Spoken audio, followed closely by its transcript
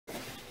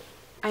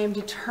I am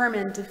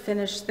determined to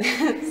finish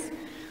this.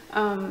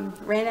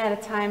 Ran out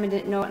of time and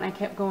didn't know it, and I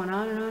kept going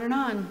on and on and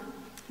on,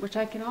 which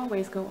I can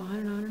always go on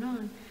and on and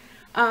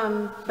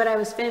on. But I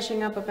was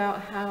finishing up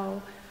about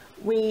how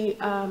we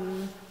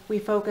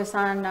focus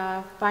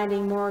on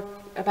finding more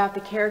about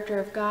the character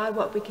of God,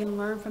 what we can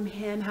learn from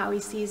Him, how He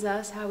sees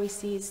us, how He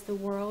sees the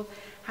world,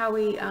 how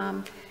we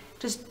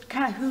just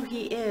kind of who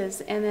He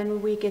is, and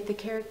then we get the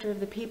character of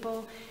the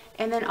people.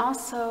 And then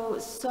also,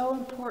 so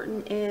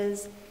important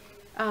is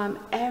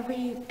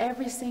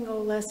every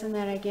single lesson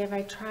that I give,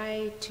 I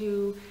try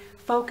to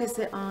focus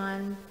it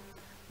on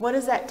what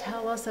does that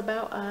tell us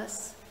about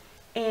us,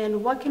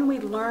 and what can we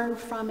learn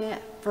from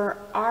it for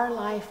our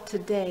life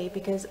today?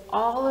 Because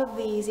all of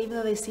these, even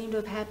though they seem to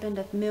have happened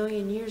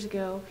 1,000,000 years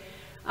ago,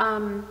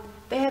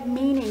 they have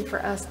meaning for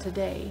us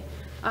today.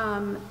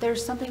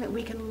 There's something that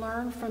we can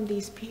learn from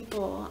these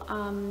people,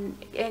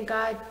 and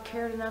God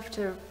cared enough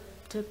to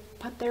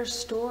put their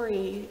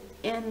story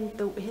in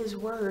His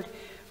Word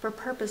for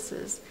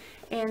purposes.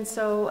 And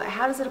so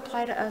how does it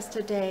apply to us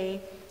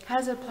today? How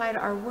does it apply to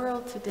our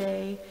world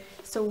today?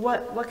 So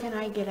what can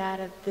I get out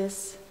of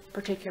this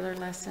particular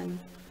lesson?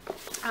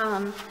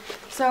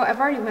 So I've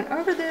already went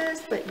over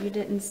this, but you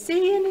didn't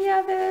see any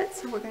of it,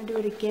 so we're going to do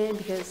it again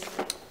because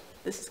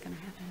this is going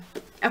to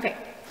happen. Okay,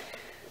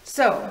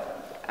 so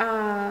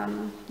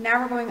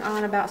now we're going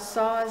on about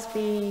Saul as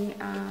being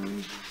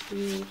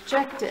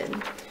rejected.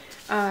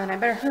 And I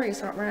better hurry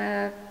so I don't run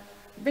out of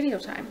video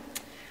time.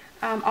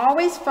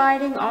 Always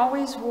fighting,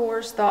 always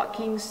wars, thought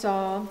King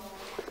Saul.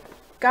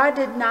 God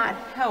did not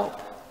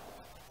help.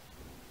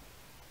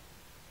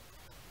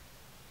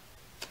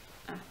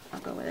 I'll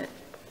go with it.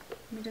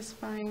 Let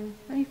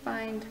me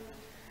find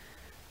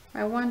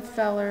my one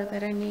feller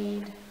that I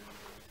need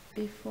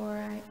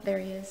before there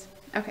he is.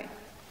 Okay,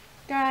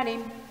 got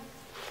him.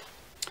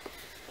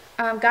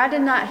 God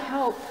did not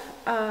help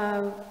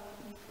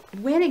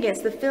win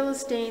against the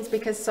Philistines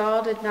because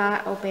Saul did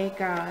not obey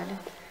God.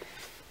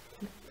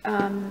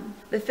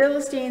 The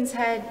Philistines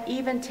had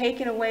even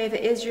taken away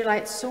the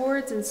Israelites'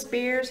 swords and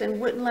spears and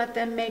wouldn't let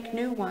them make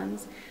new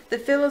ones. The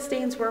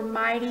Philistines were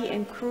mighty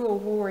and cruel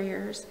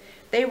warriors.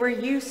 They were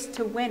used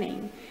to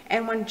winning.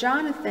 And when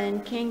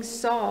Jonathan, King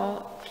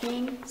Saul's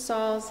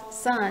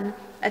son,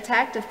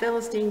 attacked a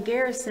Philistine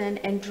garrison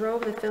and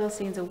drove the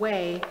Philistines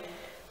away,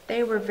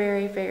 they were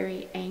very,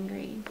 very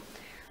angry.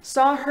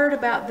 Saul heard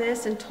about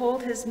this and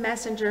told his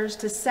messengers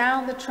to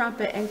sound the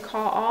trumpet and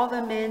call all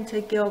the men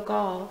to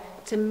Gilgal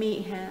to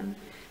meet him.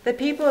 The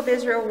people of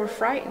Israel were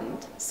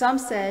frightened. Some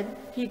said,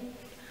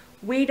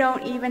 "We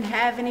don't even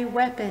have any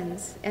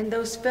weapons, and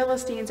those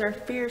Philistines are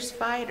fierce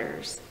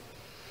fighters."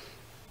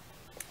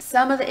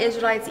 Some of the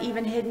Israelites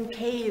even hid in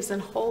caves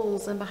and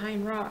holes and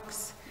behind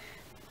rocks,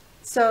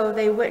 so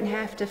they wouldn't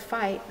have to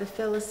fight the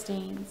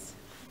Philistines.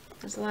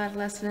 There's a lot of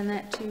lesson in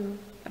that too,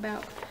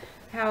 about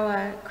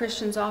how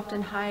Christians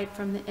often hide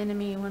from the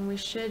enemy when we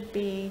should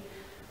be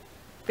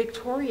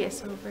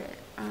victorious over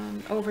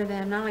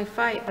them. Not only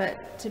fight,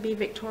 but to be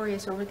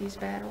victorious over these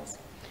battles.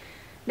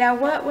 Now,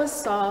 what was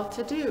Saul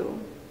to do?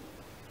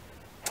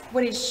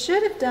 What he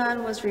should have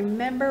done was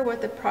remember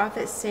what the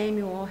prophet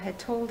Samuel had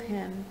told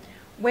him.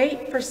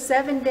 "Wait for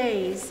 7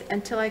 days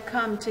until I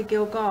come to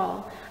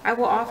Gilgal. I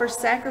will offer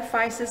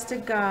sacrifices to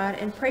God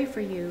and pray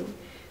for you,"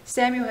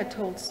 Samuel had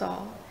told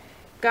Saul.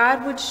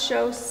 God would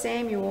show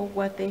Samuel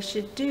what they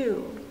should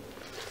do.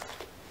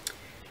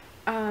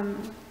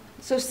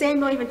 So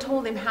Samuel even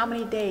told him how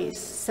many days?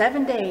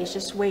 7 days.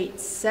 Just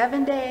wait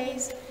 7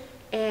 days,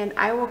 and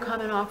I will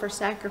come and offer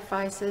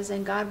sacrifices,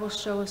 and God will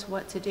show us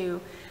what to do.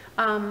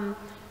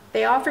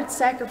 They offered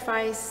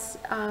sacrifice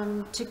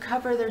to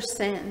cover their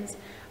sins,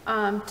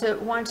 to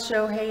once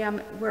show, hey,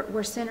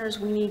 we're sinners,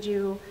 we need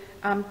you.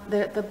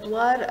 The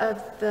blood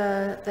of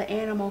the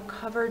animal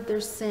covered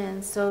their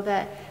sins so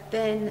that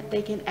then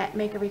they can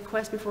make a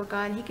request before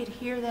God, and He could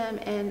hear them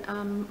and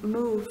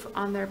move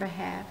on their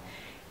behalf.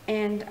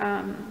 And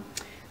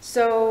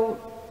so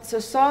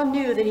Saul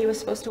knew that he was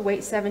supposed to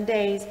wait 7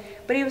 days,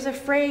 but he was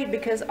afraid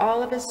because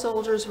all of his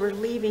soldiers were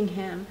leaving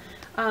him.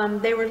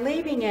 They were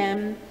leaving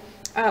him.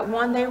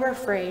 One, they were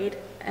afraid,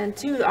 and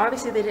two,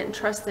 obviously they didn't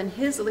trust in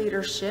his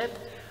leadership.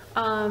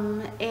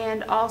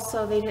 And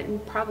also they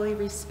didn't probably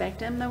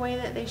respect him the way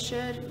that they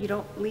should. You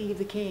don't leave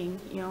the king,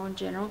 in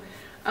general.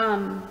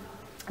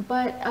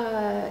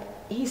 But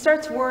he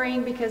starts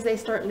worrying because they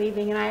start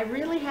leaving, and I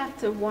really have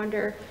to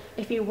wonder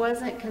if he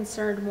wasn't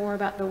concerned more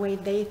about the way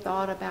they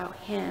thought about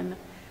him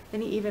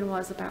than he even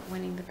was about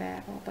winning the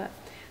battle. But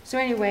so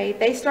anyway,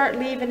 they start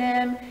leaving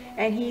him,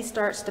 and he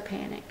starts to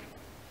panic.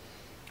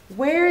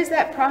 "Where is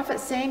that prophet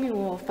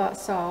Samuel?" thought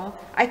Saul.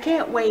 "I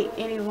can't wait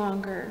any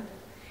longer."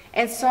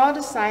 And Saul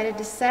decided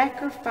to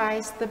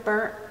sacrifice the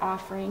burnt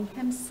offering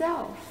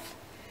himself.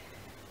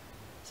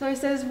 So he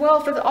says,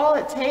 well, if all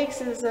it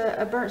takes is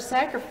a burnt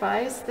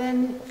sacrifice,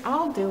 then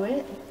I'll do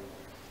it.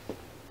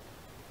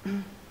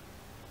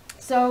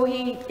 So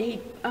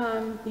he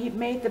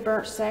made the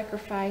burnt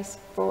sacrifice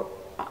for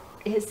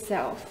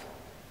himself.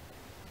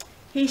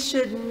 He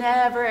should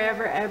never,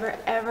 ever, ever,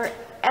 ever,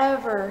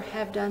 ever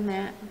have done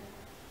that.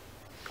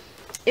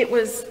 It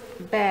was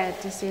bad,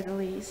 to say the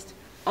least.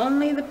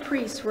 Only the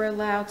priests were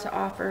allowed to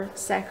offer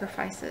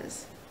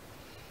sacrifices.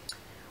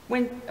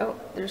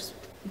 Here's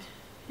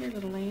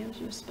little lambs.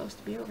 You're supposed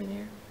to be over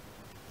there,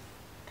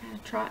 kind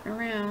of trotting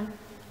around.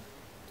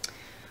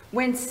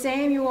 When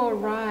Samuel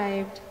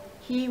arrived,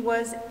 he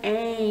was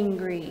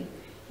angry.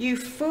 "You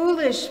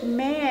foolish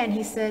man,"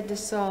 he said to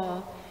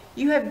Saul.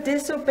 "You have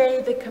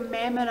disobeyed the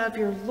commandment of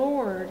your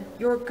Lord,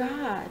 your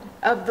God,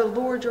 of the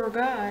Lord your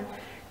God.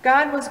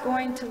 God was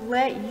going to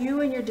let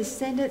you and your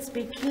descendants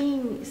be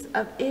kings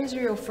of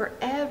Israel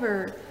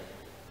forever.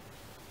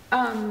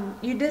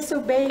 You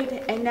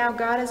disobeyed, and now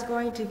God is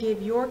going to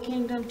give your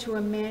kingdom to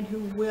a man who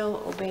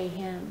will obey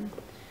him."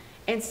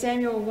 And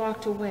Samuel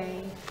walked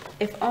away.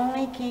 If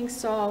only King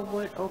Saul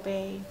would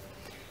obey.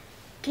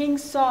 King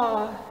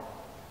Saul,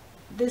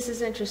 this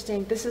is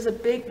interesting. This is a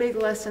big, big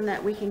lesson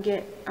that we can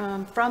get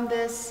from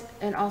this,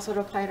 and also to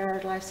apply to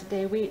our lives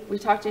today. We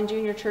talked in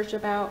junior church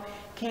about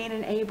Cain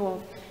and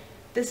Abel.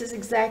 This is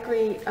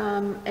exactly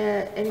an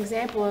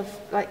example of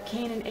like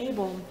Cain and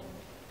Abel.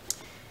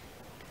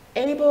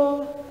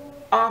 Abel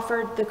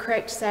offered the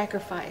correct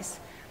sacrifice.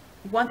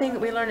 One thing that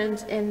we learn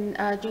in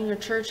junior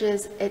church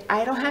is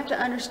I don't have to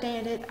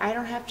understand it, I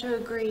don't have to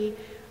agree,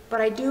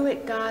 but I do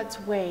it God's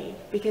way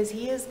because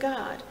he is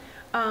God.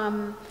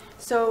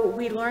 So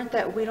we learned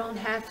that we don't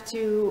have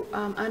to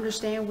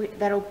understand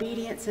that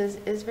obedience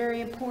is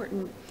very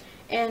important.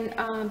 And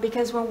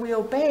because when we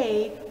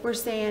obey, we're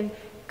saying,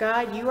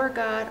 "God, you are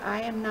God,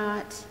 I am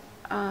not."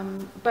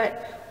 But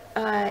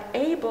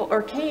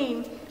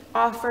Cain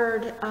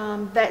offered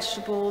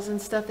vegetables and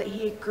stuff that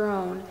he had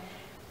grown.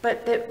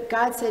 But that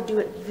God said, "Do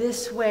it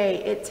this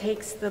way, it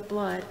takes the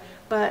blood."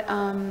 But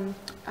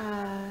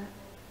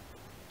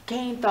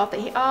Cain thought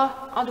that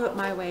I'll do it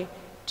my way.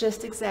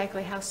 Just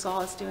exactly how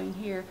Saul is doing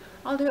here.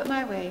 "I'll do it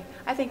my way.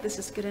 I think this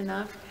is good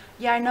enough.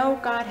 Yeah, I know,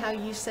 God, how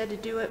you said to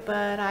do it,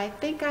 but I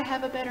think I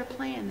have a better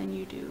plan than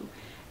you do,"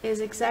 is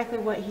exactly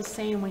what he's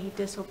saying when he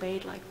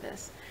disobeyed like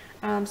this.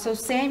 So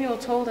Samuel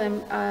told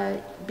him,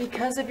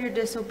 because of your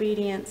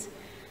disobedience,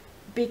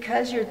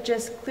 because you're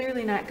just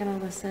clearly not going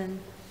to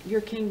listen,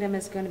 your kingdom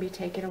is going to be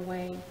taken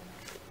away.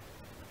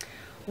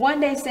 One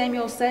day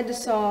Samuel said to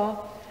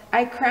Saul,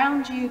 "I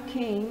crowned you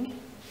king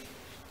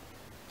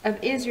of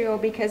Israel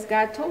because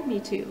God told me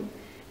to.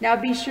 Now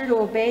be sure to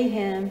obey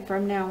him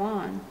from now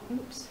on."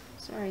 Oops,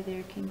 sorry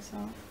there, King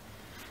Saul.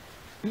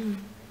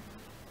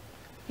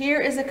 "Here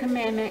is a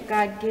commandment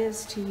God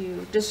gives to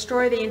you.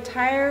 Destroy the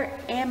entire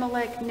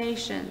Amalek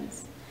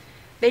nations.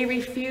 They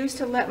refused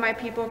to let my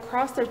people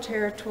cross their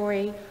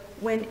territory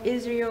when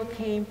Israel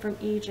came from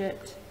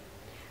Egypt."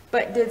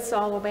 But did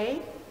Saul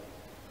obey?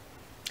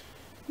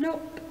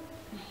 Nope.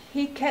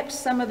 He kept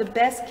some of the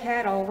best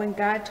cattle when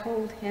God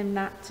told him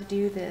not to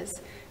do this.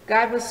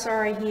 God was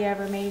sorry he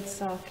ever made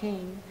Saul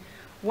king.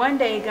 One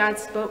day God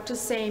spoke to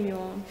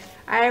Samuel,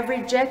 "I have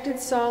rejected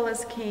Saul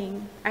as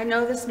king. I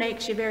know this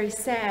makes you very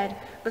sad,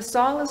 but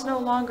Saul is no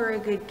longer a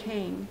good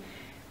king.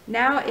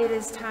 Now it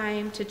is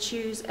time to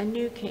choose a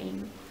new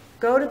king.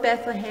 Go to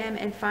Bethlehem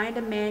and find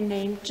a man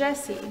named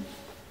Jesse."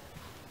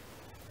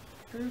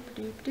 Doop,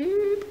 doop,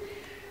 doop.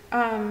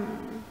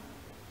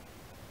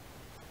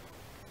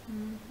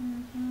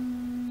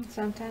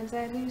 Sometimes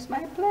I lose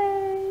my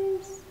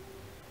place.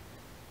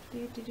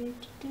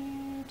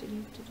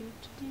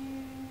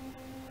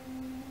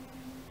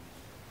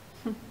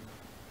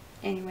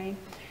 Anyway,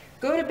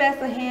 go to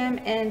Bethlehem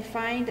and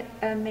find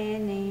a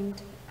man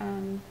named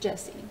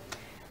Jesse.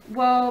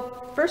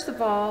 Well, first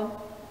of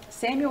all,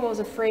 Samuel was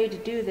afraid to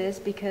do this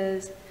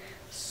because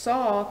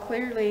Saul,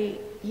 clearly,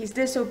 he's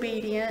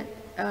disobedient.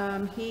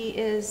 He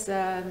is,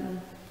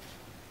 we'll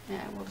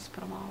just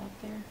put them all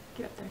up there.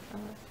 Get up there,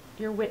 fellas.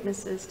 You're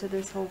witnesses to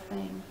this whole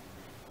thing.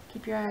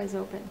 Keep your eyes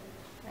open.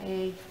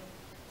 Hey.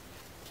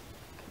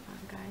 Come on,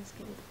 guys,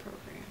 get with the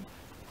program.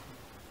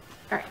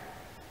 All right.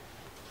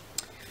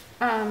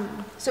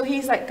 So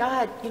he's like,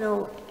 "God,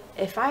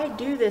 if I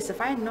do this,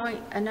 if I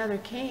anoint another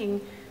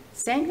king,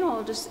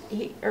 Saul,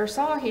 he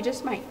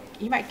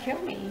might kill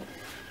me."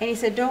 And he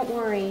said, "Don't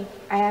worry,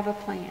 I have a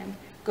plan.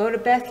 Go to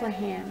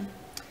Bethlehem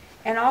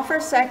and offer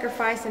a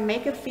sacrifice and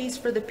make a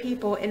feast for the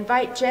people.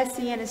 Invite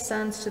Jesse and his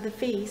sons to the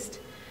feast."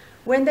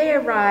 When they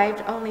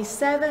arrived, only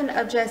 7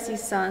 of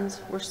Jesse's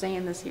sons, we're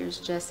saying this here's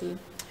Jesse,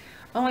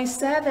 only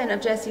 7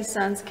 of Jesse's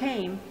sons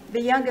came.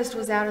 The youngest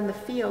was out in the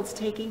fields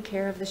taking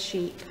care of the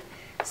sheep.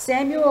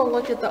 Samuel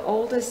looked at the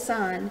oldest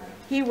son.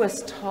 He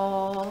was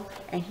tall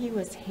and he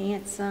was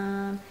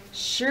handsome.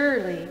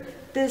 "Surely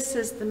this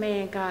is the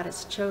man God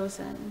has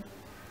chosen,"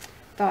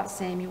 thought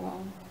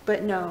Samuel.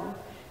 But no,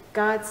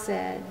 God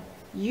said,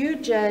 "You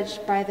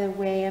judge by the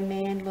way a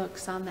man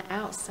looks on the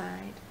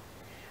outside.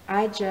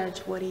 I judge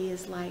what he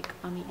is like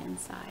on the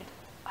inside."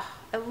 Oh,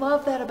 I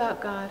love that about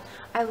God.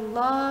 I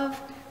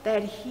love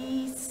that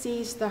he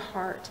sees the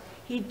heart.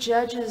 He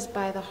judges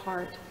by the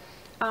heart.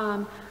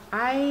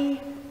 I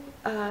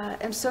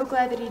am so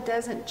glad that he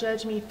doesn't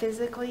judge me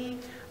physically.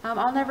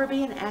 I'll never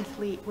be an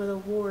athlete with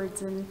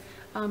awards and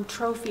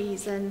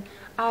trophies, and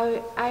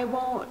I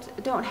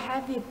don't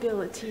have the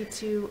ability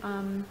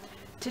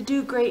to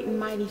do great and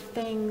mighty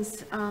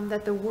things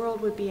that the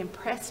world would be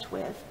impressed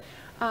with.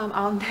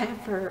 I'll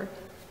never,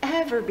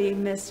 ever be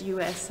Miss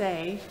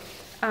USA,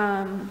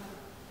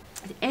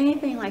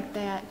 anything like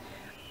that.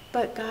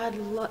 But God,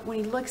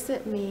 when he looks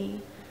at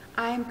me,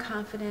 I am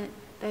confident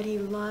that he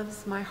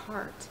loves my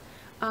heart.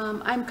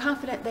 I'm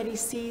confident that he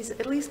sees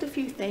at least a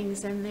few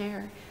things in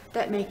there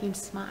that make him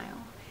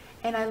smile.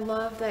 And I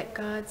love that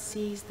God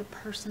sees the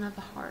person of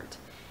the heart.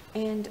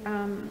 And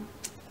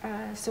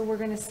so we're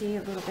going to see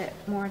a little bit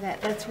more of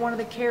that. That's one of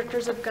the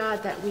characters of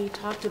God that we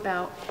talked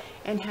about,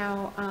 and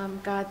how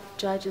God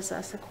judges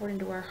us according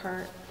to our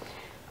heart.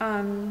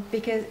 And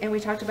we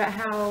talked about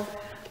how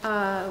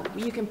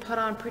you can put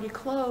on pretty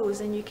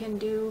clothes, and you can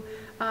do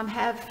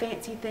have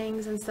fancy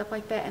things and stuff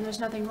like that, and there's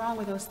nothing wrong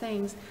with those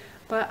things,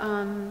 but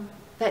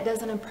that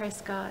doesn't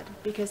impress God,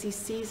 because he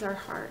sees our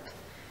heart.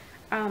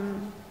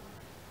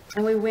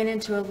 And we went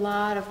into a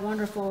lot of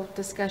wonderful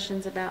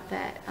discussions about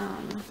that,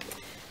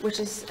 which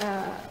is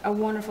a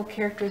wonderful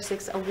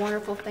characteristics, a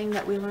wonderful thing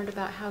that we learned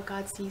about how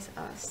God sees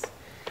us.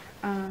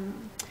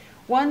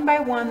 One by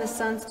one the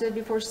sons stood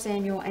before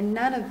Samuel, and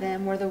none of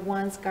them were the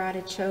ones God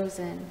had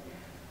chosen.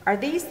 "Are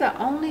these the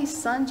only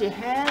sons you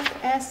have?"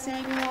 asked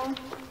Samuel.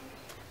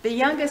 "The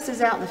youngest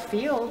is out in the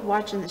field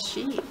watching the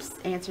sheep,"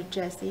 answered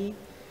Jesse.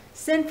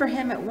 "Send for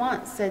him at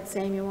once," said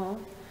Samuel.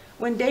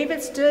 When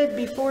David stood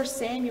before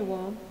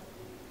Samuel,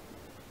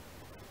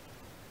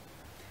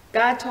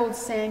 God told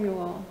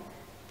Samuel,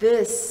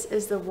 "This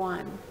is the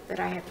one that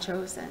I have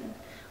chosen."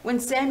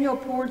 When Samuel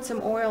poured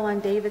some oil on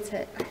David's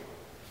head,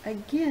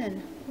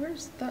 again,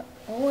 where's the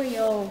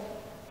oil?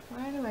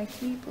 Why do I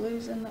keep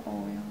losing the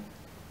oil?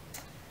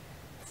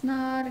 It's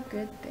not a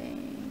good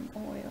thing.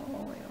 Oil.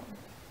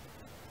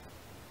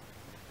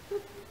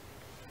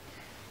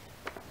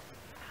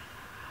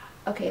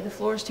 Okay, the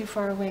floor is too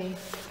far away.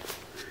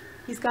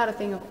 He's got a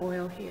thing of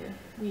oil here.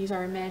 We use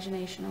our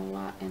imagination a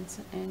lot in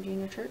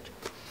junior church.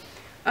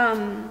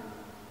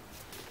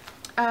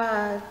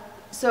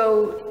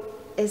 So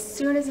as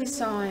soon as he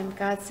saw him,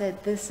 God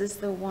said, "This is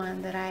the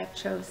one that I have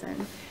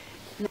chosen."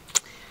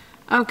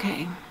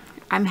 Okay,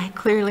 I'm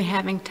clearly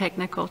having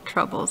technical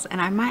troubles,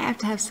 and I might have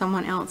to have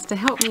someone else to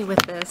help me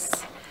with this,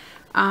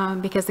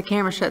 because the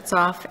camera shuts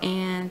off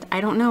and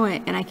I don't know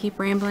it, and I keep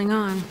rambling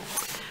on,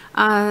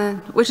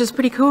 which is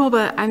pretty cool,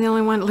 but I'm the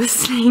only one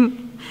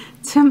listening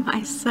to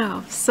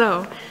myself.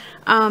 So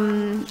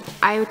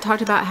I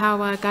talked about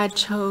how God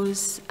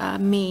chose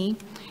me,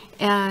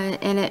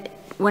 and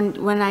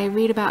when I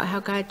read about how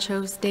God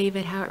chose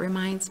David, how it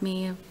reminds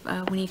me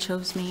of when he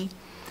chose me.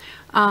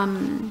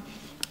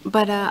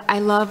 But I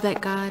love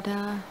that God,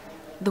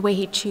 the way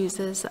he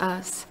chooses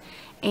us,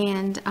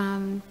 and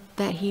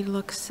that he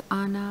looks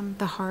on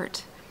the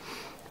heart.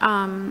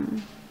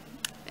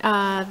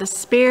 The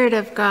Spirit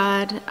of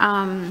God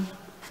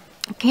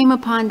came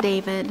upon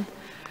David.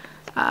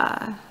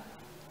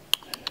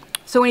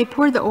 So when he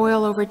poured the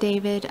oil over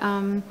David,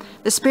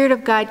 the Spirit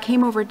of God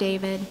came over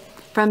David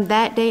from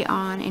that day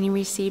on, and he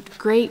received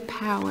great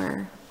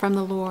power from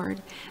the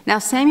Lord. Now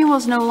Samuel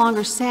was no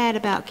longer sad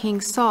about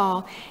King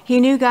Saul. He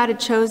knew God had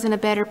chosen a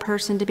better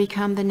person to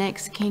become the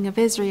next king of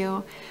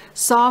Israel.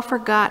 Saul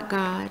forgot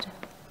God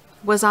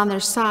was on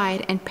their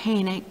side and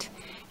panicked.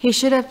 He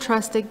should have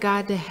trusted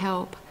God to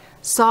help.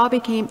 Saul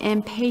became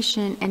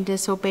impatient and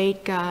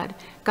disobeyed God.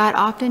 God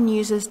often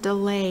uses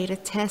delay to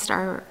test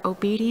our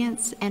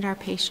obedience and our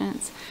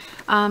patience.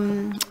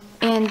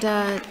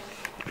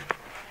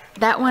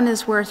 That one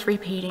is worth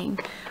repeating,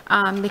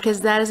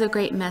 because that is a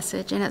great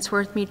message, and it's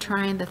worth me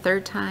trying the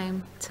third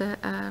time to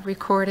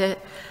record it,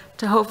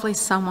 to hopefully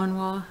someone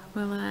will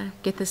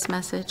get this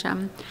message.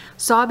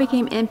 Saul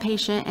became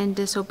impatient and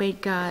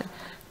disobeyed God.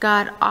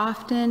 God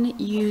often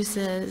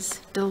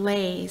uses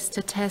delays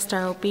to test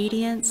our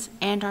obedience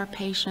and our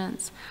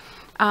patience.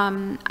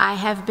 I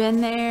have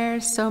been there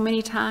so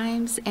many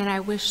times, and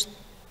I wish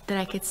that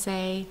I could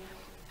say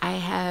I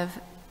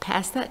have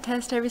passed that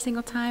test every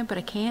single time, but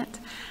I can't.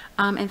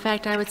 In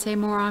fact, I would say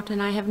more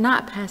often I have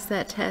not passed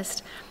that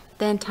test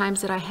than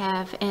times that I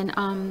have.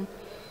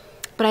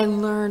 But I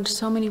learned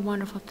so many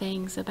wonderful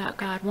things about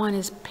God. One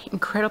is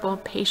incredible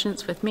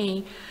patience with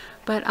me,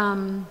 but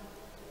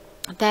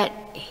that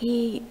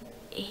he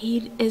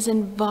is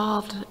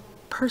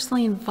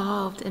personally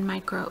involved in my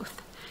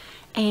growth.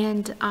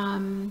 And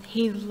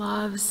he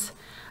loves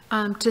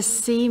to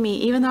see me,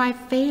 even though I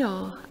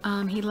fail,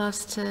 he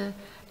loves to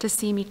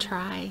see me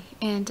try.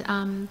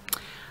 And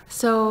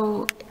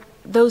so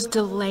those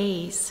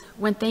delays,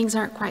 when things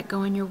aren't quite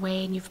going your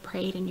way, and you've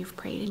prayed and you've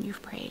prayed and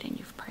you've prayed and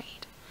you've prayed,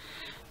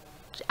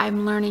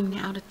 I'm learning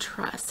now to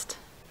trust,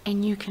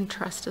 and you can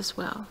trust as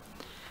well,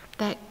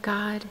 that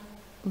God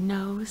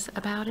knows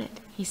about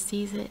it, he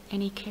sees it,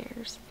 and he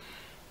cares.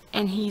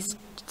 And he's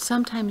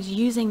sometimes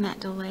using that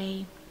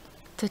delay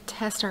to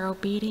test our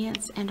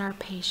obedience and our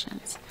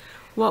patience.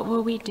 What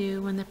will we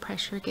do when the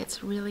pressure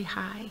gets really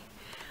high?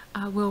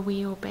 Will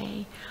we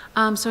obey?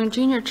 So in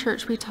junior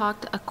church, we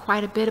talked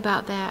quite a bit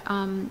about that,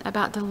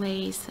 about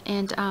delays,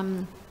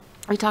 and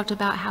we talked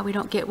about how we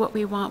don't get what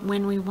we want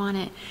when we want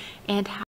it, and how